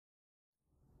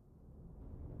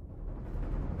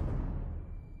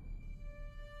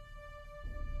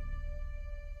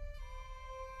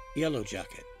Yellow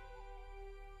Jacket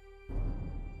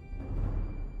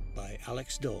by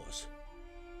Alex Dawes.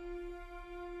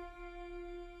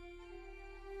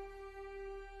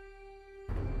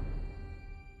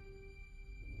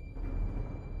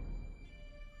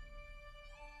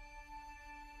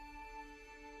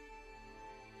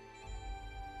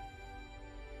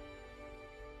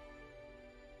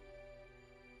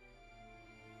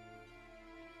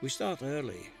 We start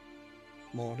early,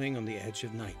 morning on the edge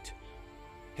of night,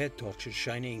 head torches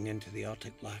shining into the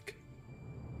Arctic black.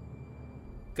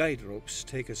 Guide ropes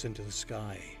take us into the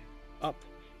sky. Up,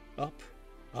 up,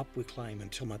 up we climb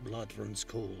until my blood runs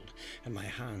cold and my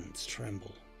hands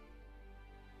tremble.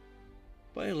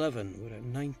 By 11, we're at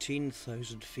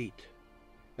 19,000 feet,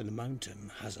 and the mountain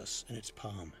has us in its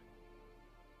palm.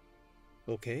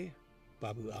 Okay?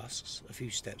 Babu asks, a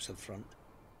few steps in front.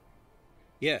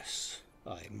 Yes,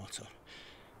 I mutter.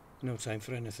 No time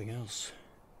for anything else.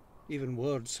 Even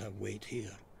words have weight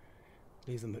here.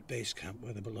 Leave them at base camp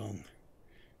where they belong.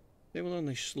 They will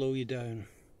only slow you down.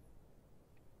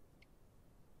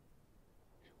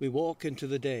 We walk into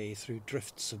the day through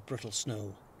drifts of brittle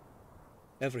snow.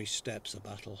 Every step's a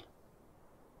battle.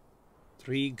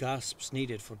 3 gasps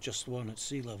needed for just one at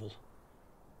sea level.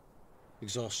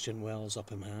 Exhaustion wells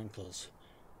up in my ankles.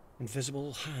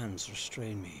 Invisible hands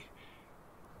restrain me.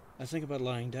 I think about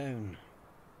lying down.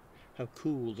 How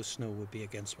cool the snow would be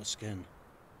against my skin.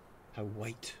 How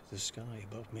white the sky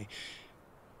above me.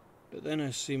 But then I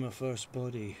see my first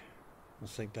body and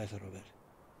think better of it.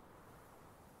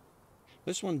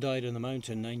 This one died in the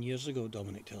mountain 9 years ago,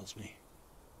 Dominic tells me.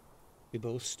 We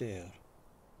both stare.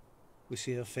 We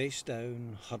see a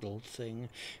face-down, huddled thing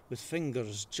with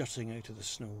fingers jutting out of the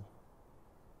snow.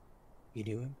 You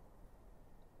knew him?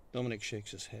 Dominic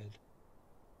shakes his head.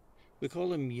 We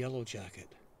call him Yellow Jacket.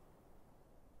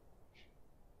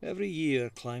 Every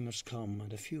year climbers come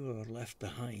and a few are left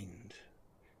behind.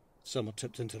 Some are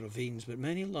tipped into ravines, but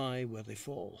many lie where they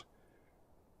fall.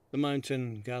 The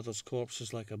mountain gathers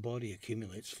corpses like a body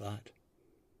accumulates fat.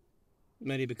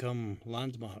 Many become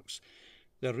landmarks,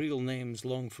 their real names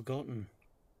long forgotten.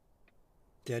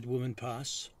 Dead Woman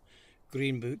Pass,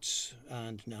 Green Boots,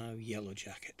 and now Yellow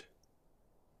Jacket.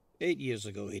 8 years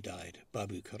ago he died,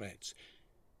 Babu corrects.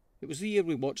 It was the year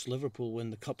we watched Liverpool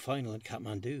win the cup final in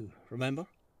Kathmandu, remember?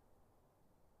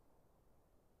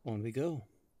 On we go.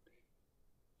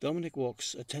 Dominic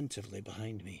walks attentively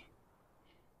behind me.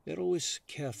 They're always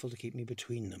careful to keep me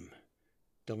between them,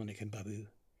 Dominic and Babu.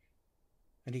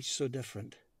 And each so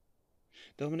different.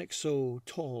 Dominic so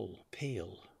tall,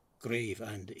 pale, grave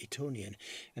and Etonian,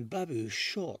 and Babu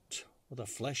short, with a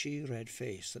fleshy red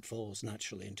face that falls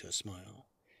naturally into a smile.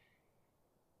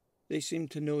 They seem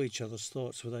to know each other's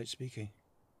thoughts without speaking.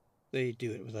 They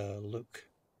do it with a look,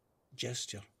 a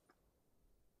gesture.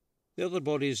 The other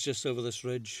body is just over this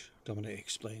ridge, Dominic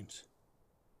explains.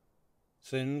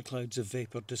 Thin clouds of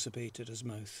vapour dissipate at his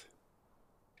mouth.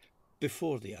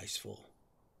 Before the icefall.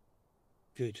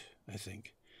 Good, I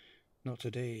think. Not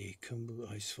today, Khumbu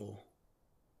icefall.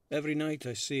 Every night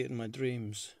I see it in my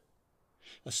dreams.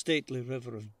 A stately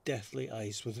river of deathly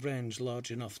ice with range large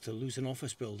enough to lose an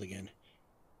office building in.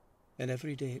 And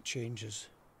every day it changes,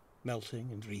 melting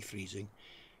and refreezing,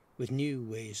 with new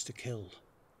ways to kill.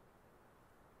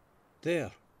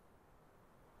 There.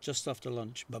 Just after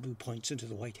lunch, Babu points into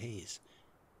the white haze.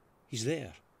 He's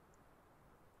there.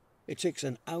 It takes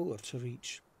an hour to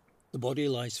reach. The body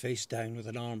lies face down with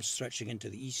an arm stretching into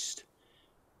the east.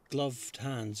 Gloved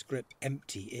hands grip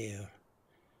empty air.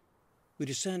 We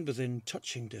descend within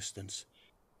touching distance.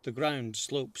 The ground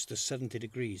slopes to 70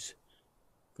 degrees.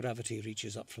 Gravity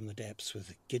reaches up from the depths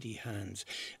with giddy hands,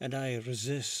 and I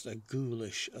resist a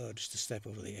ghoulish urge to step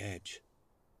over the edge.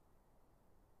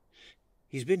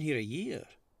 He's been here a year.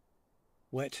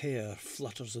 Wet hair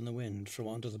flutters in the wind from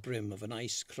under the brim of an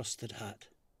ice-crusted hat.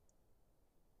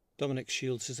 Dominic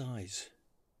shields his eyes.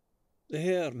 The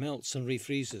hair melts and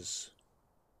refreezes.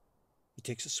 He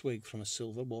takes a swig from a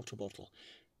silver water bottle.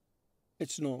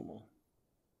 It's normal.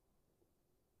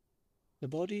 The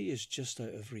body is just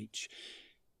out of reach.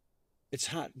 Its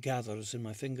hat gathers in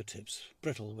my fingertips,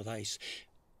 brittle with ice.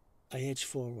 I edge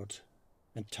forward,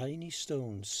 and tiny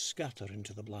stones scatter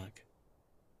into the black.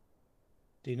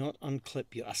 Do not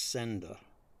unclip your ascender,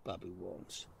 Babu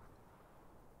warns.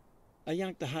 I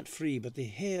yank the hat free, but the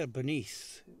hair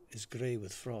beneath is grey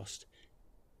with frost.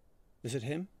 Is it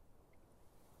him?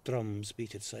 Drums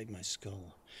beat inside my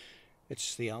skull.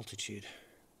 It's the altitude.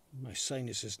 My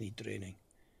sinuses need draining.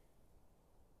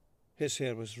 His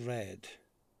hair was red.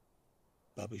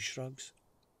 Babu shrugs.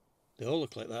 They all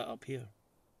look like that up here.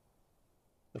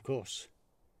 Of course.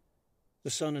 The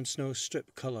sun and snow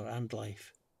strip colour and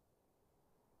life.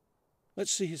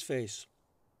 Let's see his face.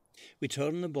 We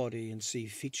turn the body and see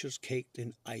features caked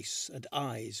in ice and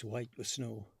eyes white with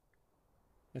snow.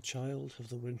 A child of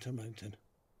the winter mountain.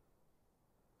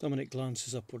 Dominic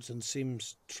glances upwards and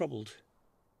seems troubled.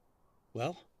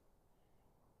 Well?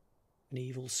 An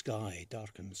evil sky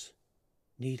darkens.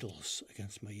 Needles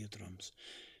against my eardrums.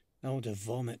 I want to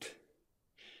vomit.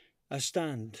 I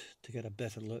stand to get a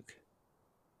better look.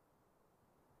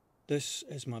 This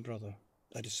is my brother,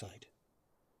 I decide.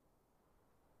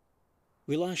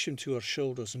 We lash him to our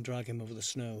shoulders and drag him over the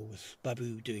snow, with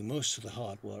Babu doing most of the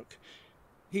hard work.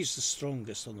 He's the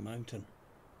strongest on the mountain.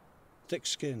 Thick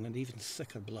skin and even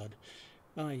thicker blood.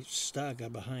 I stagger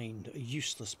behind, a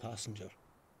useless passenger.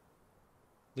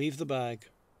 Leave the bag,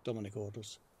 Dominic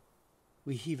orders.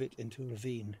 We heave it into a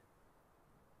ravine.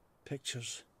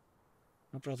 Pictures.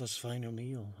 My brother's final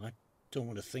meal. I don't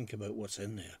want to think about what's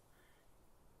in there.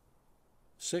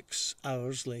 6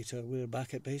 hours later, we're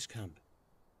back at base camp.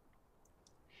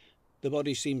 The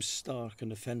body seems stark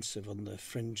and offensive on the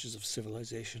fringes of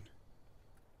civilization.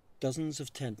 Dozens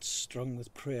of tents strung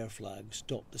with prayer flags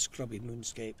dot the scrubby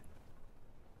moonscape.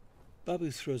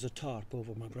 Babu throws a tarp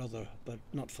over my brother, but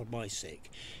not for my sake.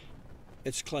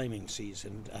 It's climbing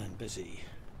season and busy.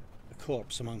 A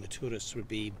corpse among the tourists would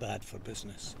be bad for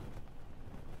business.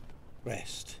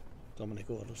 Rest, Dominic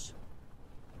orders.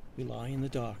 We lie in the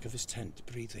dark of his tent,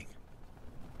 breathing.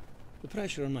 The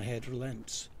pressure on my head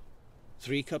relents.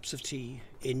 3 cups of tea,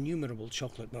 innumerable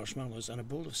chocolate marshmallows, and a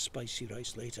bowl of spicy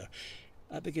rice later,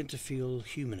 I begin to feel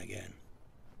human again.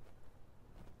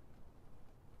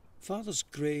 Father's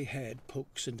grey head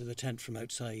pokes into the tent from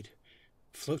outside,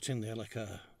 floating there like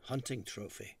a hunting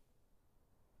trophy.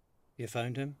 You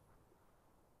found him?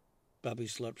 Babu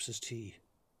slurps his tea.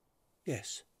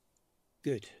 Yes.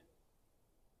 Good.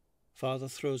 Father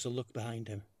throws a look behind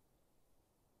him.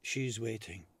 She's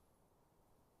waiting.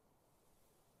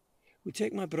 We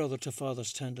take my brother to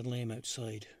Father's tent and lay him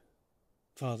outside.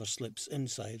 Father slips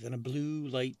inside and a blue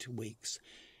light wakes,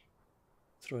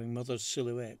 throwing Mother's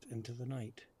silhouette into the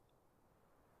night.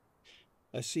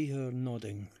 I see her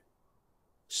nodding,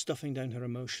 stuffing down her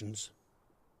emotions.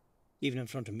 Even in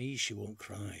front of me she won't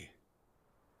cry.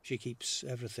 She keeps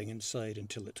everything inside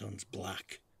until it turns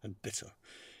black and bitter.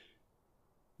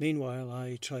 Meanwhile,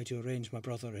 I try to arrange my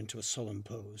brother into a solemn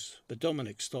pose, but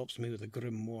Dominic stops me with a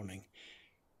grim warning.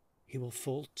 He will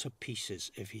fall to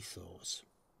pieces if he thaws.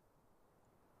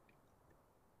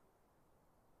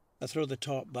 I throw the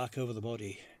tarp back over the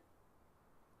body.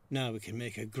 Now we can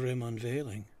make a grim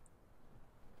unveiling.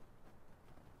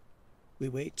 We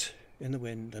wait in the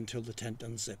wind until the tent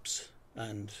unzips,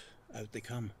 and out they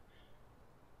come.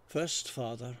 First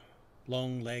Father,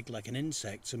 long leg like an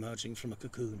insect emerging from a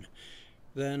cocoon.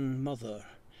 Then Mother,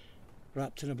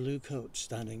 wrapped in a blue coat,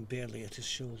 standing barely at his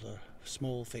shoulder,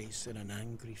 small face in an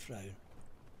angry frown.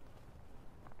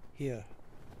 Here.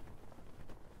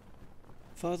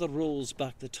 Father rolls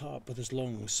back the tarp with his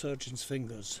long surgeon's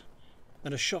fingers,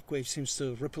 and a shockwave seems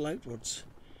to ripple outwards.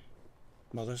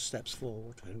 Mother steps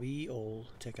forward, and we all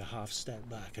take a half step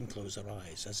back and close our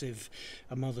eyes, as if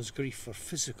a mother's grief were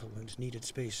physical and needed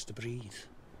space to breathe.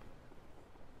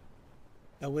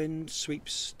 A wind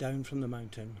sweeps down from the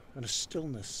mountain, and a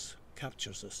stillness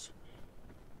captures us.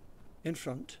 In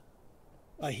front,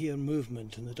 I hear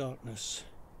movement in the darkness,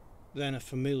 then a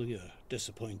familiar,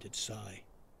 disappointed sigh.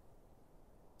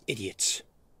 Idiots!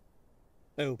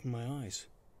 I open my eyes.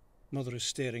 Mother is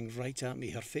staring right at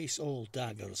me, her face all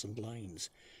daggers and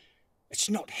lines. It's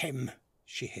not him,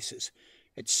 she hisses.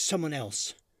 It's someone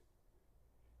else.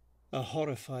 A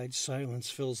horrified silence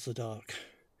fills the dark.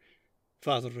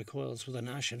 Father recoils with an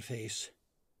ashen face.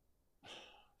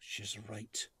 She's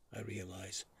right, I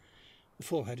realise. The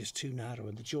forehead is too narrow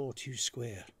and the jaw too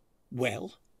square.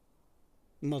 Well?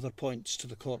 Mother points to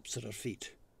the corpse at her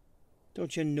feet.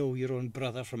 Don't you know your own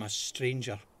brother from a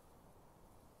stranger?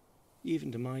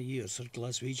 Even to my ears, her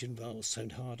Glaswegian vowels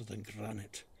sound harder than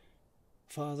granite.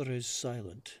 Father is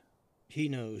silent. He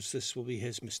knows this will be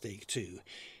his mistake too.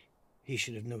 He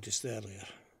should have noticed earlier.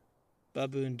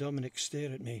 Babu and Dominic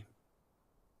stare at me.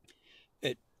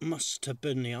 It must have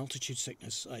been the altitude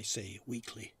sickness, I say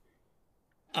weakly.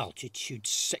 Altitude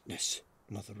sickness,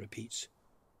 Mother repeats.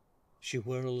 She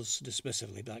whirls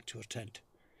dismissively back to her tent.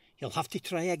 You'll have to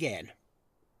try again.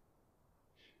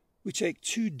 We take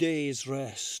 2 days'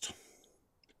 rest.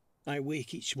 I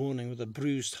wake each morning with a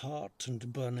bruised heart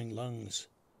and burning lungs.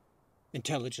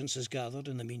 Intelligence is gathered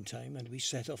in the meantime, and we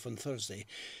set off on Thursday.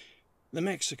 The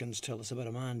Mexicans tell us about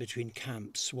a man between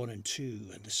camps 1 and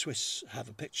 2, and the Swiss have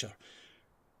a picture.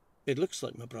 It looks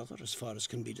like my brother, as far as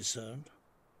can be discerned,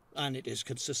 and it is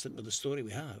consistent with the story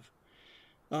we have.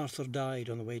 Arthur died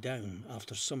on the way down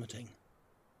after summiting.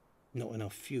 Not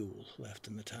enough fuel left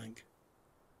in the tank.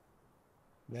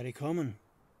 Very common,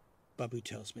 Babu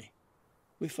tells me.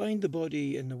 We find the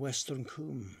body in the western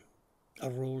Coombe, a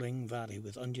rolling valley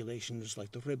with undulations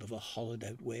like the rib of a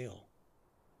hollowed-out whale.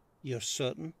 You're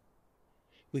certain?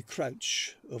 We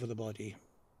crouch over the body.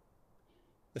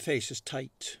 The face is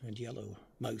tight and yellow,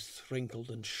 mouth wrinkled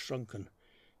and shrunken,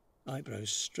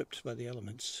 eyebrows stripped by the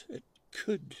elements. It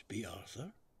could be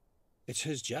Arthur. It's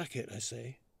his jacket, I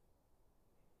say.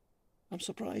 I'm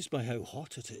surprised by how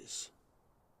hot it is.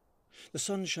 The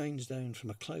sun shines down from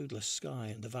a cloudless sky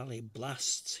and the valley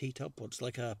blasts heat upwards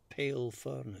like a pale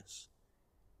furnace.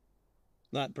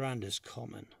 That brand is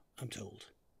common, I'm told.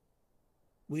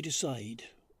 We decide,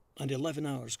 and 11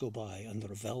 hours go by under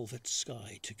a velvet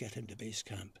sky to get into base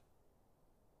camp.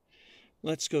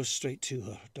 Let's go straight to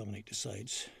her, Dominic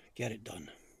decides. Get it done.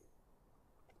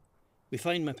 We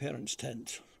find my parents'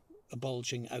 tent, a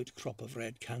bulging outcrop of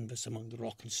red canvas among the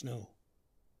rock and snow.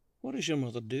 What does your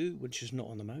mother do when she's not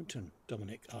on the mountain?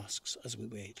 Dominic asks as we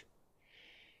wait.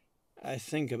 I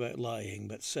think about lying,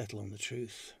 but settle on the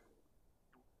truth.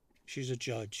 She's a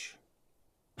judge.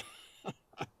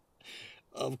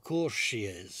 Of course she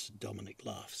is, Dominic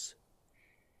laughs.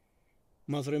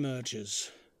 Mother emerges,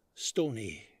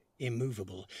 stony,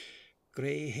 immovable,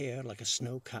 grey hair like a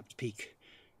snow-capped peak.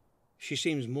 She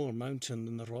seems more mountain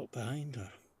than the rock behind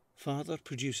her. Father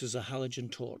produces a halogen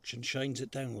torch and shines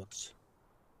it downwards.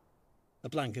 A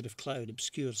blanket of cloud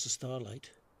obscures the starlight.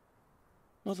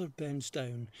 Mother bends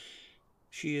down.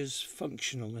 She is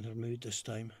functional in her mood this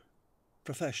time.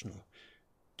 Professional.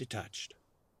 Detached.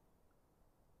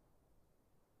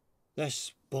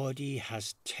 This body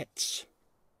has tits.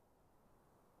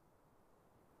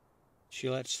 She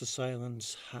lets the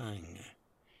silence hang,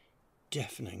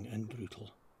 deafening and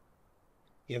brutal.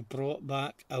 You've brought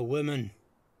back a woman.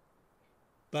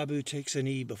 Babu takes a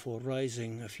knee before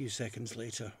rising a few seconds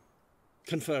later,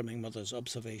 confirming Mother's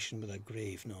observation with a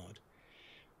grave nod.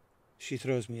 She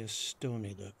throws me a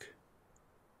stony look.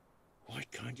 Why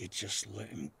can't you just let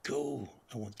him go,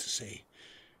 I want to say,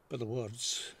 but the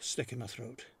words stick in my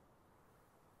throat.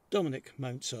 Dominic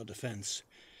mounts our defence.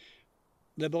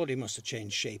 The body must have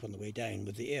changed shape on the way down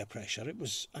with the air pressure. It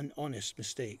was an honest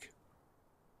mistake.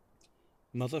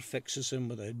 Mother fixes him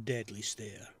with a deadly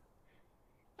stare.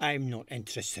 I'm not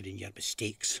interested in your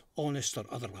mistakes, honest or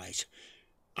otherwise.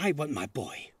 I want my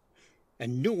boy,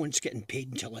 and no one's getting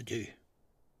paid until I do.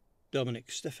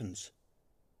 Dominic stiffens.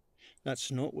 That's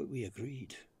not what we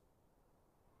agreed.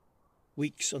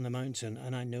 Weeks on the mountain,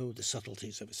 and I know the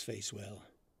subtleties of his face well.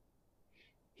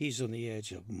 He's on the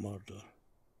edge of murder.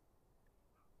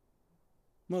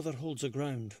 Mother holds her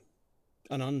ground.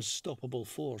 An unstoppable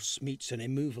force meets an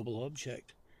immovable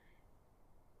object.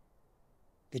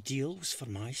 The deal was for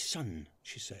my son,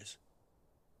 she says.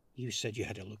 You said you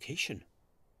had a location.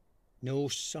 No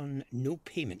son, no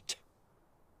payment.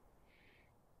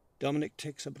 Dominic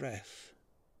takes a breath.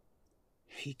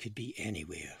 He could be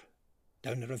anywhere.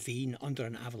 Down a ravine, under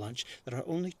an avalanche. There are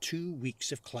only 2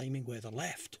 weeks of climbing weather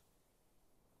left.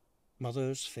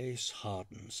 Mother's face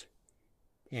hardens.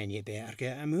 And you better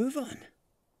get a move on.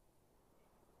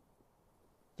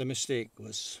 The mistake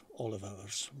was all of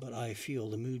ours, but I feel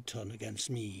the mood turn against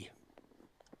me.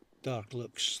 Dark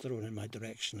looks thrown in my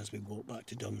direction as we walk back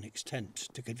to Dominic's tent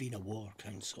to convene a war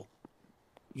council.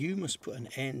 You must put an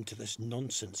end to this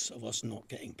nonsense of us not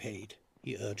getting paid,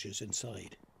 he urges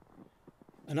inside.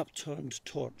 An upturned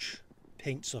torch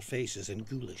paints our faces in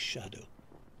ghoulish shadow.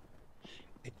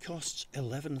 It costs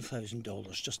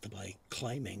 $11,000 just to buy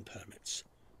climbing permits.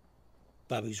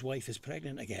 Babu's wife is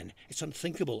pregnant again. It's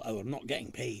unthinkable our not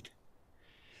getting paid.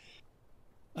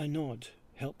 I nod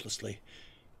helplessly,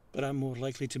 but I'm more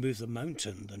likely to move the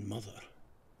mountain than Mother,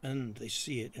 and they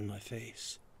see it in my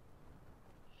face.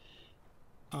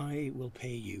 I will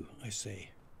pay you, I say.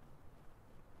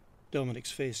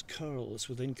 Dominic's face curls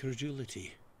with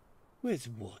incredulity. With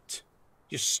what?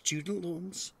 Your student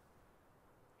loans?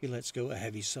 He lets go a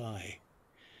heavy sigh.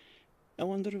 I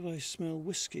wonder if I smell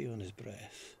whiskey on his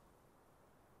breath.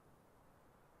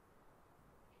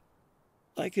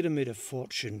 I could have made a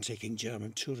fortune taking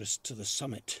German tourists to the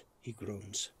summit, he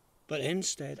groans. But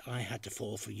instead I had to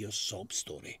fall for your sob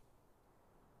story.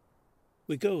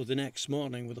 We go the next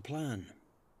morning with a plan.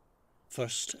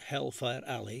 First, Hellfire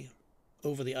Alley,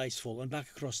 over the icefall and back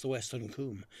across the western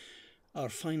Coombe. Our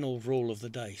final roll of the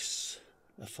dice,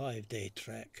 a 5-day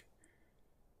trek.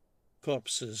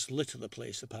 Corpses litter the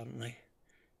place, apparently,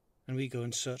 and we go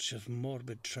in search of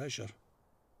morbid treasure.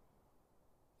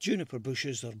 Juniper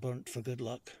bushes are burnt for good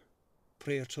luck,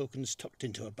 prayer tokens tucked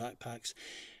into our backpacks,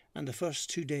 and the first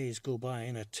 2 days go by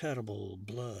in a terrible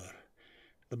blur,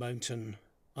 the mountain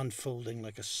unfolding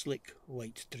like a slick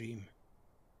white dream.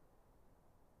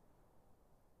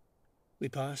 We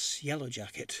pass Yellow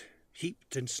Jacket,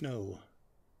 heaped in snow.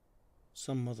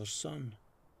 Some mother's son,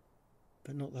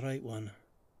 but not the right one.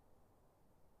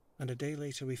 And a day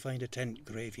later we find a tent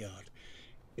graveyard,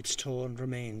 its torn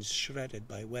remains shredded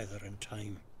by weather and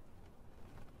time.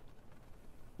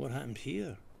 What happened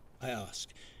here? I ask,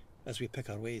 as we pick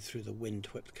our way through the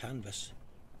wind-whipped canvas.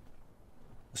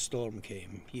 A storm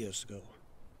came years ago,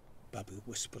 Babu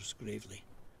whispers gravely.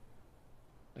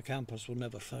 The campers were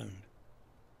never found.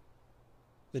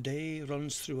 The day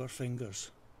runs through our fingers.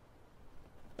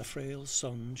 A frail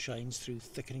sun shines through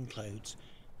thickening clouds,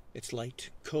 its light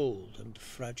cold and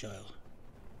fragile,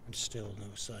 and still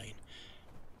no sign.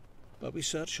 But we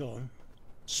search on,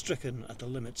 stricken at the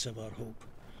limits of our hope.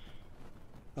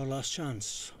 Our last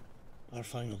chance, our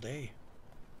final day.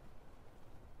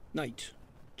 Night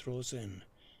draws in,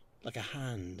 like a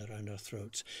hand around our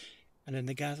throats, and in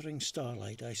the gathering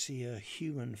starlight I see a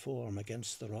human form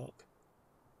against the rock.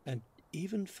 And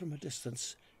even from a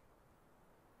distance,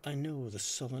 I know the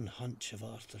sullen hunch of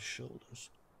Arthur's shoulders.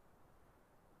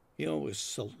 He always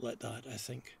sulked like that, I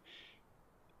think.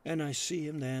 And I see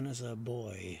him then as a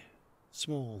boy,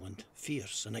 small and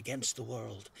fierce and against the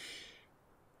world.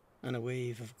 And a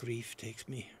wave of grief takes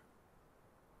me,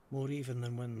 more even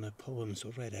than when the poems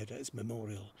were read out at his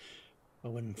memorial,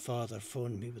 or when Father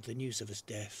phoned me with the news of his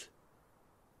death.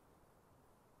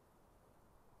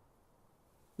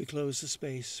 We close the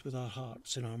space with our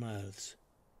hearts in our mouths.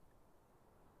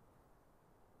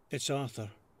 It's Arthur,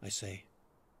 I say.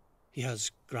 He has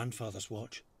grandfather's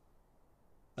watch.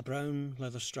 A brown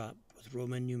leather strap with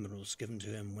Roman numerals given to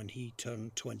him when he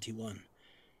turned 21.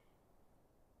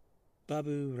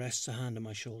 Babu rests a hand on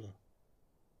my shoulder.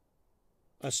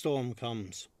 A storm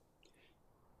comes.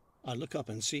 I look up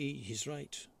and see he's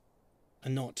right. A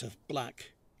knot of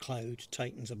black cloud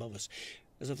tightens above us,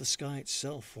 as if the sky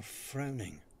itself were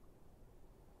frowning.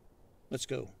 Let's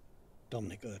go,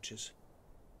 Dominic urges.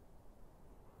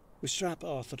 We strap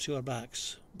Arthur to our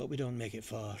backs, but we don't make it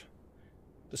far.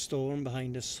 The storm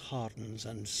behind us hardens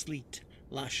and sleet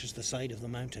lashes the side of the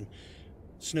mountain.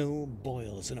 Snow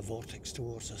boils in a vortex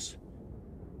towards us.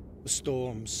 The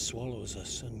storm swallows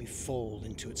us and we fall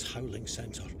into its howling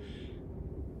centre.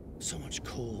 So much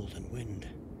cold and wind.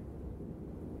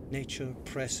 Nature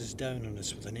presses down on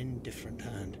us with an indifferent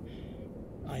hand.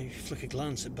 I flick a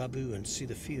glance at Babu and see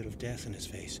the fear of death in his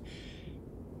face.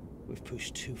 We've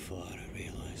pushed too far, I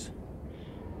realise.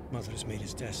 Mother has made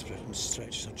us desperate and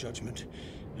stretched her judgment,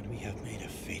 and we have made a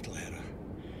fatal error.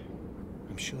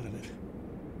 I'm sure of it.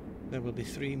 There will be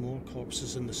 3 more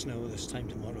corpses in the snow this time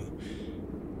tomorrow,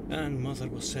 and Mother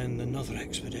will send another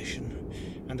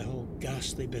expedition, and the whole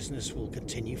ghastly business will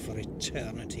continue for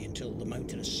eternity until the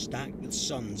mountain is stacked with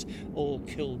sons, all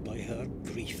killed by her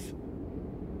grief.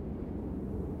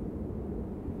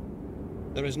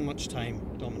 There isn't much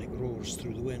time, Dominic roars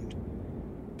through the wind.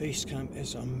 Base camp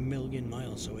is 1,000,000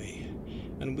 miles away,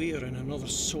 and we are in another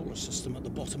solar system at the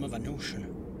bottom of an ocean.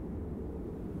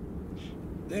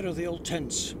 There are the old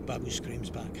tents, Babu screams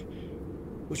back,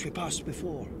 which we passed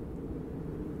before.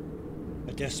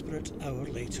 A desperate hour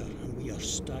later, and we are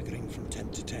staggering from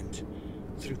tent to tent,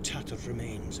 through tattered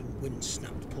remains and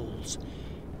wind-snapped poles.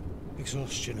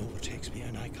 Exhaustion overtakes me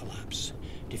and I collapse,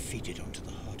 defeated onto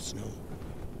the hard snow.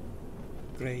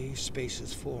 Grey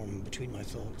spaces form between my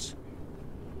thoughts.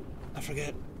 I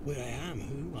forget where I am,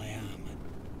 who I am.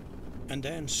 And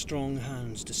then strong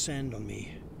hands descend on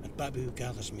me, and Babu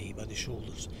gathers me by the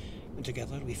shoulders, and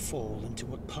together we fall into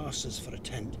what passes for a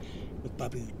tent, with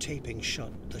Babu taping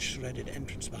shut the shredded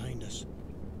entrance behind us.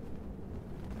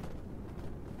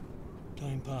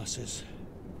 Time passes.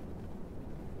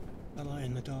 I lie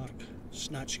in the dark,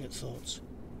 snatching at thoughts.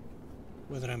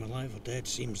 Whether I'm alive or dead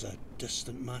seems a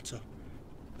distant matter,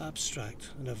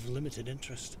 abstract and of limited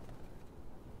interest.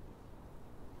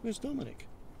 Where's Dominic?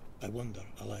 I wonder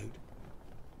aloud.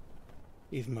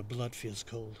 Even my blood feels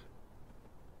cold.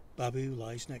 Babu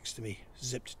lies next to me,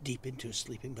 zipped deep into his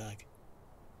sleeping bag.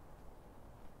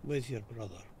 With your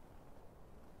brother.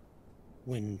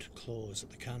 Wind claws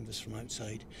at the canvas from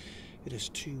outside. It is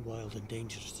too wild and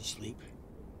dangerous to sleep.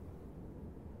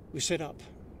 We sit up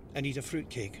and eat a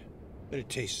fruitcake, but it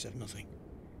tastes of nothing.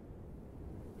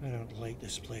 I don't like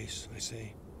this place, I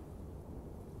say.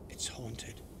 It's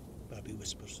haunted, Babu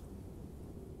whispers.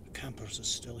 The campers are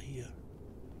still here.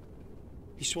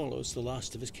 He swallows the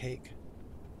last of his cake.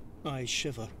 I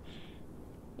shiver.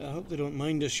 I hope they don't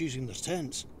mind us using their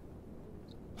tents.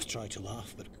 I try to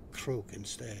laugh, but croak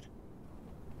instead.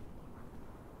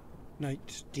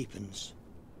 Night deepens.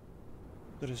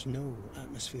 There is no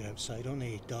atmosphere outside,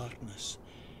 only darkness.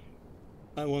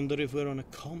 I wonder if we're on a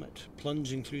comet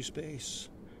plunging through space,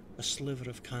 a sliver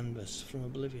of canvas from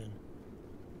oblivion.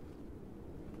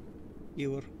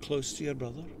 You were close to your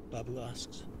brother? Babu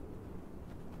asks.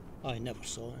 I never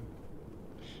saw him.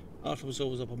 Arthur was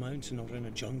always up a mountain or in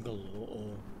a jungle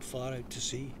or far out to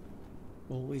sea,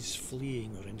 always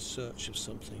fleeing or in search of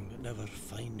something, but never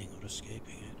finding or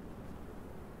escaping it.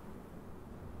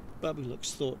 Babu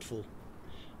looks thoughtful,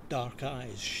 dark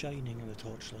eyes shining in the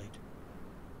torchlight.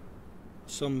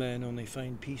 Some men only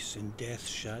find peace in death's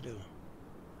shadow.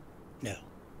 No,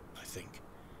 I think.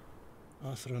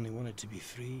 Arthur only wanted to be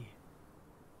free.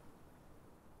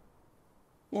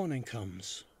 Morning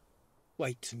comes,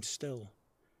 white and still.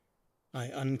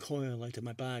 I uncoil out of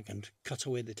my bag and cut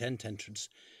away the tent entrance,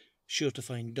 sure to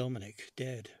find Dominic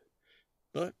dead.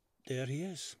 But there he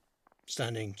is,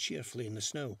 standing cheerfully in the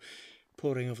snow,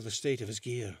 poring over the state of his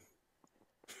gear.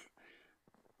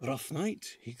 Rough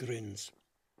night, he grins.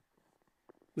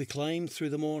 We climb through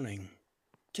the morning,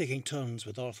 taking turns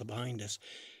with Arthur behind us.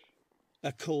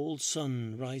 A cold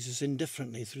sun rises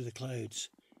indifferently through the clouds,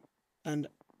 and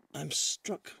I'm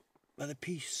struck by the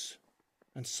peace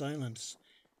and silence,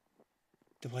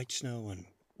 the white snow and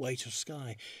whiter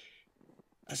sky,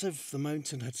 as if the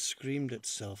mountain had screamed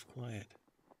itself quiet.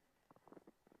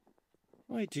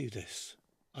 Why do this?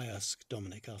 I ask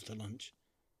Dominic after lunch.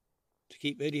 To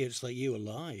keep idiots like you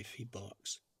alive, he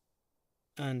barks.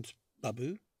 And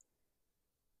Babu?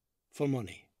 For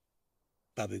money.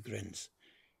 Babu grins.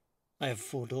 I have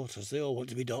 4 daughters. They all want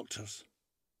to be doctors.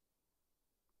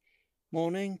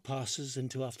 Morning passes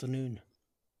into afternoon.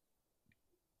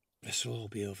 This will all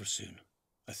be over soon,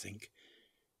 I think.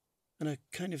 And a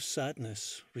kind of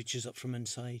sadness reaches up from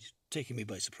inside, taking me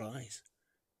by surprise.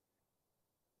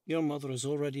 Your mother has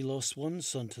already lost one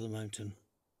son to the mountain,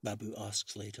 Babu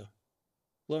asks later.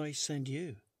 Why send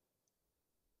you?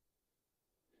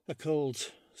 A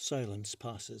cold silence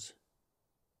passes.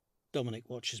 Dominic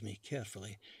watches me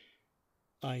carefully.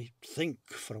 I think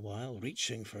for a while,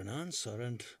 reaching for an answer,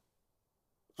 and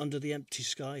under the empty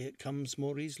sky it comes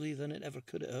more easily than it ever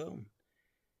could at home.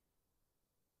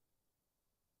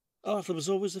 Arthur was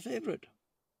always the favourite,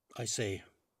 I say,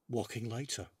 walking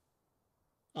lighter.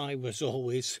 I was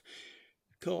always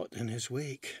caught in his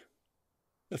wake.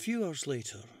 A few hours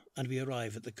later, and we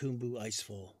arrive at the Khumbu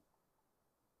icefall.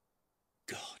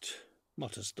 God,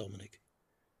 mutters Dominic.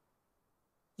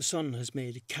 The sun has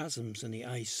made chasms in the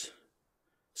ice.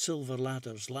 Silver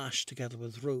ladders lashed together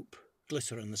with rope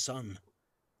glitter in the sun.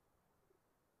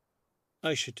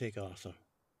 I should take Arthur.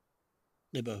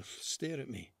 They both stare at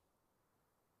me.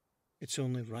 It's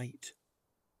only right.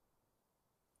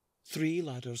 3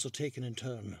 ladders are taken in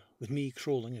turn, with me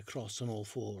crawling across on all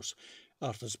 4s,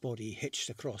 Arthur's body hitched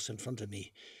across in front of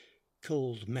me,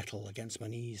 cold metal against my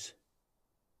knees.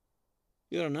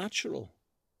 You're a natural.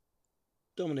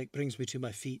 Dominic brings me to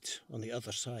my feet on the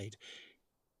other side.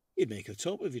 You'd make the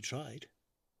top if you tried.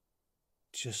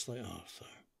 Just like Arthur.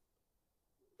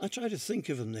 I try to think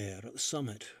of him there at the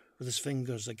summit, with his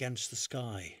fingers against the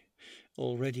sky,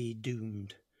 already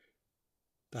doomed.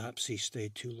 Perhaps he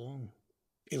stayed too long,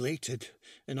 elated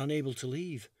and unable to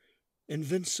leave,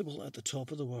 invincible at the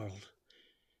top of the world.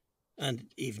 And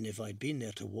even if I'd been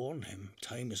there to warn him,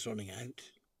 time is running out,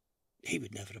 he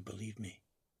would never have believed me.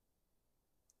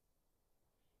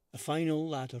 A final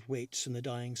ladder waits in the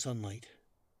dying sunlight,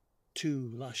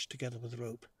 2 lashed together with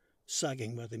rope,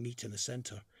 sagging where they meet in the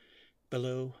centre.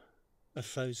 Below,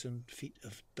 1,000 feet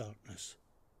of darkness.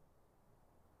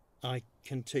 I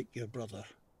can take your brother,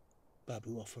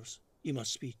 Babu offers. You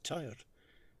must be tired.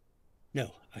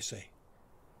 No, I say.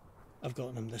 I've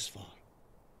gotten him this far.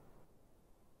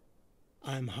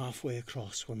 I'm halfway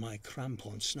across when my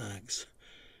crampon snags.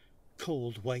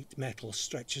 Cold white metal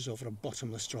stretches over a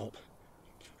bottomless drop.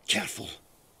 Careful,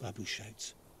 Babu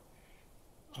shouts.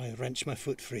 I wrench my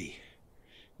foot free.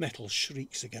 Metal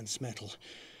shrieks against metal.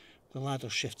 The ladder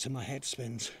shifts and my head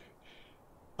spins.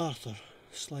 Arthur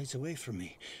slides away from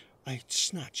me. I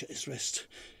snatch at his wrist.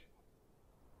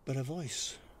 But a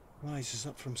voice rises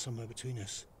up from somewhere between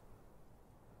us.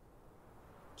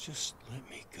 Just let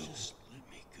me go. Just let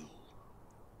me go.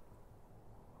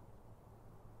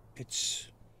 It's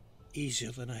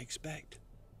easier than I expect.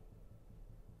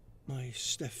 My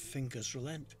stiff fingers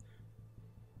relent.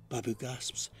 Babu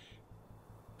gasps,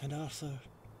 and Arthur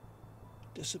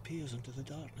disappears into the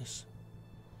darkness,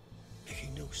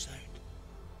 making no sound.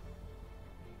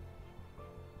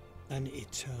 An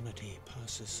eternity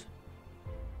passes.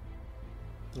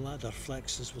 The ladder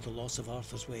flexes with the loss of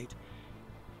Arthur's weight.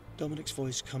 Dominic's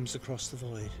voice comes across the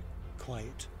void,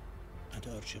 quiet, and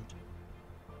urgent.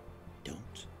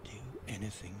 Don't do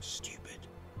anything stupid.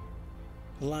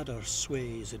 The ladder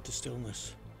sways into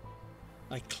stillness.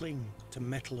 I cling to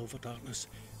metal over darkness,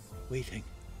 waiting.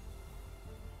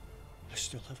 I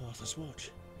still have Arthur's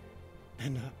watch,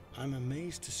 and I'm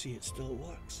amazed to see it still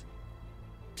works.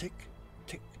 Tick,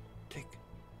 tick, tick.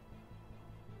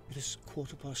 It is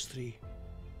 3:15,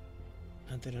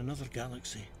 and in another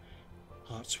galaxy,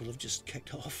 hearts will have just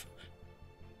kicked off.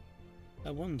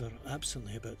 I wonder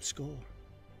absently about the score.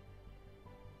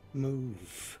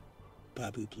 Move,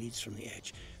 Babu pleads from the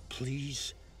edge.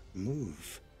 Please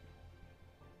move.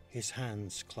 His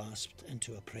hands clasped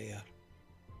into a prayer.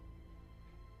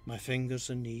 My fingers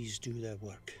and knees do their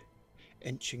work,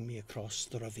 inching me across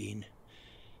the ravine.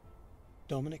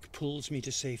 Dominic pulls me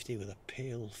to safety with a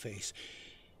pale face.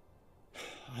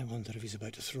 I wonder if he's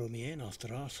about to throw me in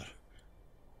after Arthur,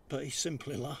 but he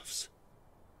simply laughs.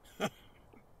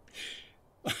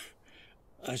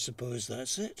 I suppose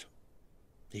that's it,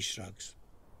 he shrugs.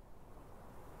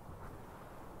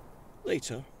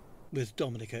 Later, with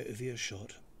Dominic out of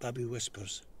earshot, Babu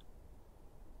whispers,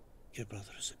 "Your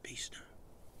brother is at peace now."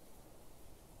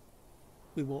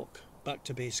 We walk back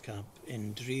to base camp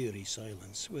in dreary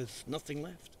silence, with nothing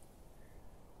left.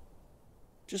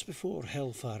 Just before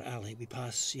Hellfire Alley, we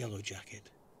pass Yellow Jacket.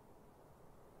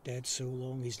 Dead so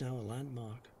long he's now a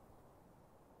landmark.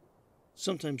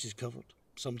 Sometimes he's covered,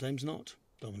 sometimes not,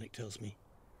 Dominic tells me.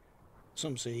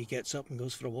 Some say he gets up and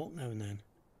goes for a walk now and then.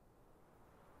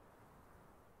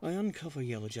 I uncover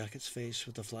Yellow Jacket's face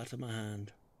with the flat of my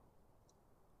hand.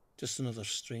 Just another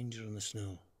stranger in the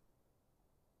snow.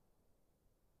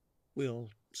 We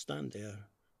all stand there,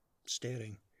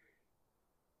 staring.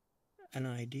 An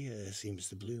idea seems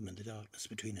to bloom in the darkness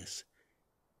between us,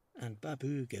 and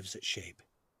Babu gives it shape.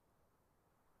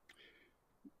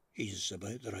 "He's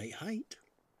about the right height,"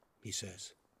 he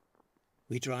says.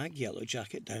 We drag Yellow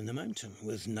Jacket down the mountain,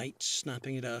 with night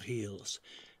snapping at our heels,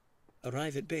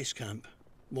 arrive at base camp,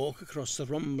 walk across the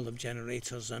rumble of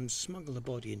generators, and smuggle the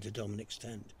body into Dominic's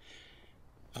tent.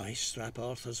 I strap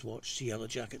Arthur's watch to Yellow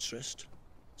Jacket's wrist,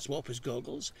 swap his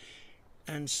goggles,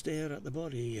 and stare at the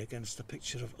body against a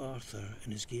picture of Arthur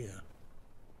in his gear.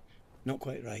 Not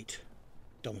quite right.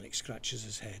 Dominic scratches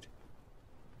his head.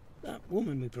 That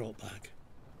woman we brought back,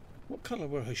 what colour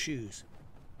were her shoes?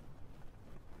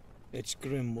 It's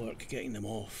grim work getting them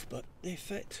off, but they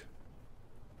fit.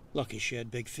 Lucky she had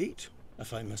big feet, I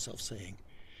find myself saying.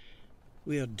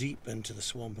 We are deep into the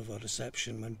swamp of our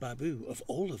reception when Babu, of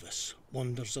all of us,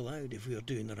 wonders aloud if we are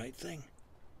doing the right thing.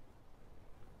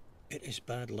 It is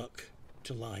bad luck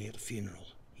to lie at a funeral,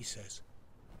 he says,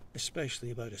 especially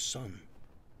about a son.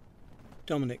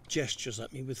 Dominic gestures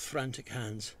at me with frantic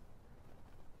hands.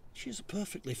 She has a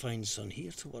perfectly fine son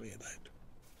here to worry about.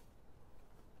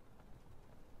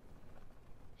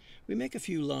 We make a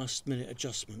few last-minute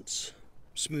adjustments,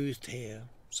 smoothed hair,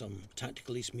 some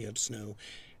tactically smeared snow,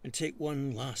 and take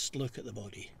one last look at the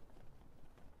body.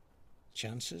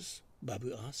 Chances?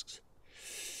 Babu asks.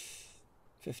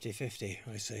 50-50,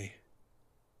 I say.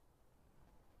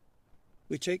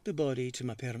 We take the body to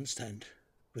my parents' tent,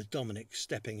 with Dominic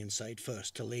stepping inside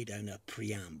first to lay down a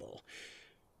preamble.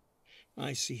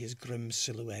 I see his grim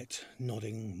silhouette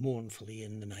nodding mournfully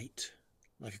in the night,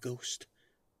 like a ghost,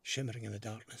 shimmering in the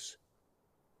darkness.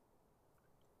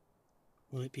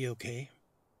 Will it be okay?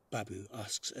 Babu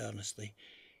asks earnestly.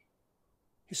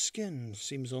 His skin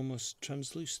seems almost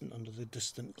translucent under the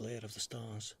distant glare of the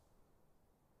stars.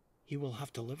 He will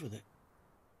have to live with it.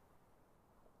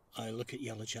 I look at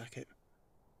Yellow Jacket,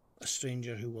 a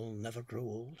stranger who will never grow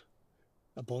old,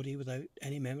 a body without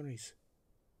any memories.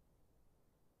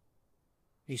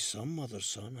 He's some mother's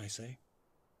son, I say.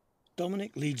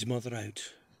 Dominic leads Mother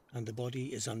out, and the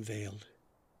body is unveiled.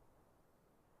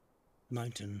 The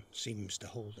mountain seems to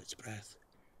hold its breath.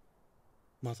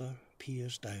 Mother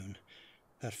peers down,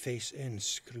 her face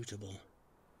inscrutable.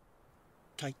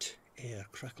 Tight air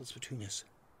crackles between us,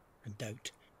 and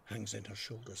doubt hangs in her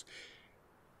shoulders.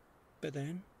 But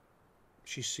then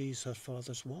she sees her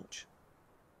father's watch,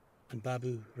 and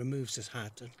Babu removes his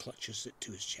hat and clutches it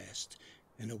to his chest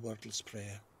in a wordless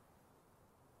prayer.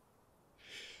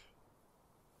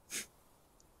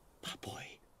 My boy,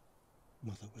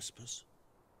 Mother whispers.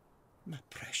 My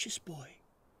precious boy.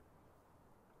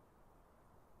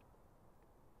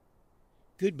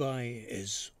 Goodbye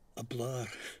is a blur.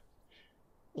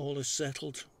 All is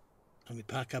settled, and we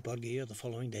pack up our gear the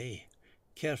following day,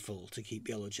 careful to keep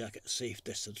Yellow Jacket a safe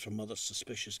distance from Mother's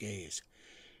suspicious gaze.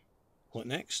 What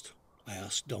next? I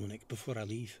ask Dominic before I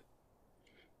leave.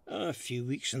 A few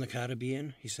weeks in the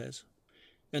Caribbean, he says,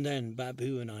 and then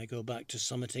Babu and I go back to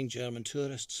summiting German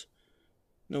tourists.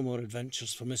 No more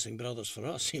adventures for missing brothers for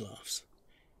us, he laughs.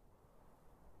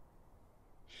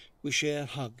 We share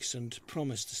hugs and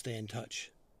promise to stay in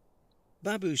touch.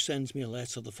 Babu sends me a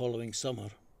letter the following summer,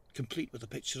 complete with a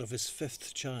picture of his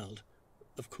 5th child.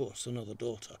 Of course, another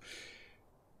daughter.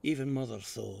 Even mother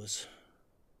thaws.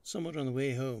 Somewhere on the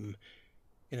way home,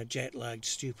 in a jet-lagged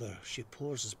stupor, she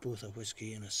pours us both a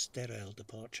whisky in a sterile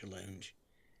departure lounge.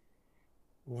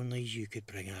 Only you could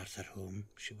bring Arthur home,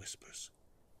 she whispers.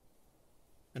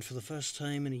 And for the first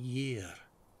time in a year,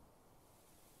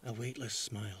 a weightless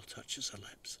smile touches her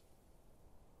lips.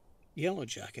 Yellow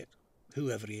Jacket,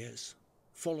 whoever he is,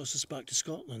 follows us back to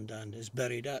Scotland and is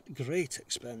buried at great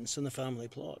expense in the family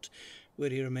plot, where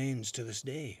he remains to this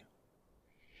day.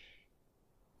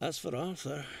 As for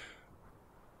Arthur,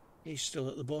 he's still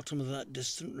at the bottom of that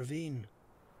distant ravine,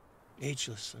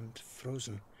 ageless and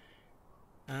frozen,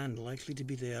 and likely to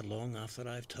be there long after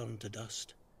I've turned to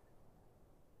dust.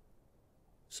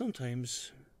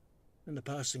 Sometimes, in the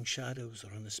passing shadows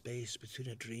or in the space between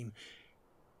a dream,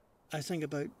 I think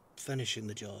about finishing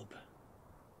the job,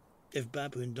 if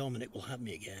Babu and Dominic will have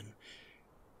me again.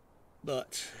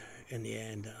 But in the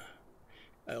end,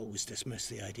 I always dismiss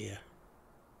the idea.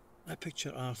 I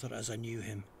picture Arthur as I knew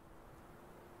him,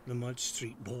 the Mud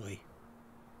Street boy,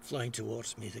 flying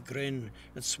towards me, the grin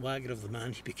and swagger of the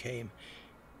man he became,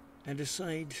 and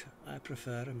decide I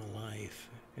prefer him alive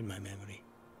in my memory.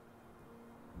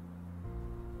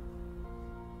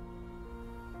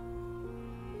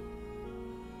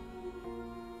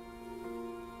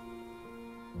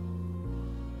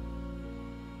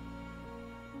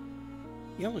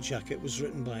 Yellow Jacket was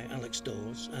written by Alex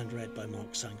Dawes and read by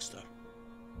Mark Sangster.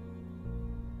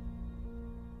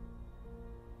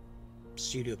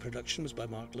 Studio production was by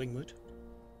Mark Lingwood.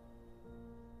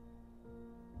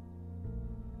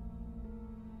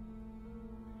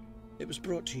 It was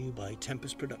brought to you by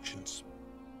Tempest Productions.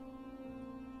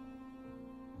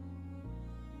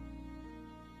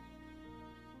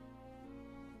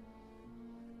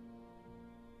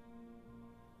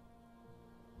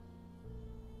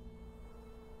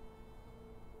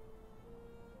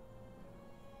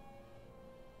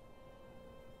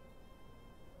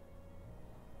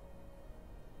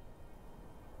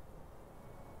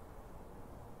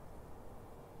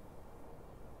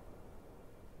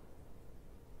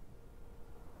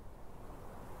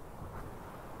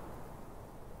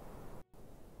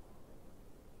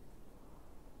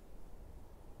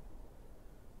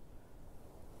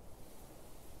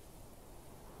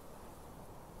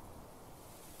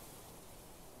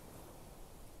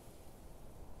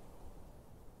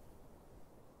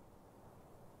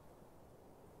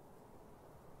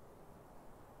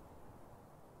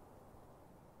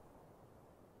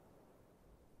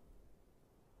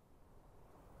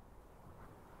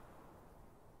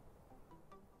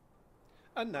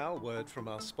 And now a word from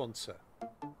our sponsor,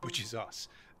 which is us,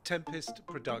 Tempest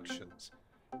Productions.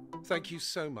 Thank you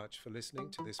so much for listening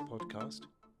to this podcast.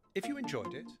 If you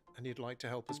enjoyed it and you'd like to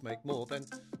help us make more, then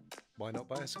why not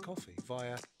buy us a coffee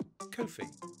via Ko-fi.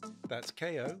 That's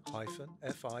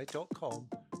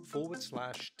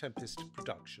ko-fi.com/Tempest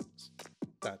Productions.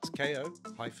 That's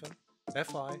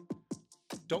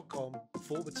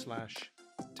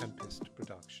ko-fi.com/Tempest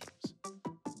Productions.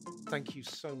 Thank you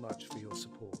so much for your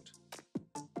support.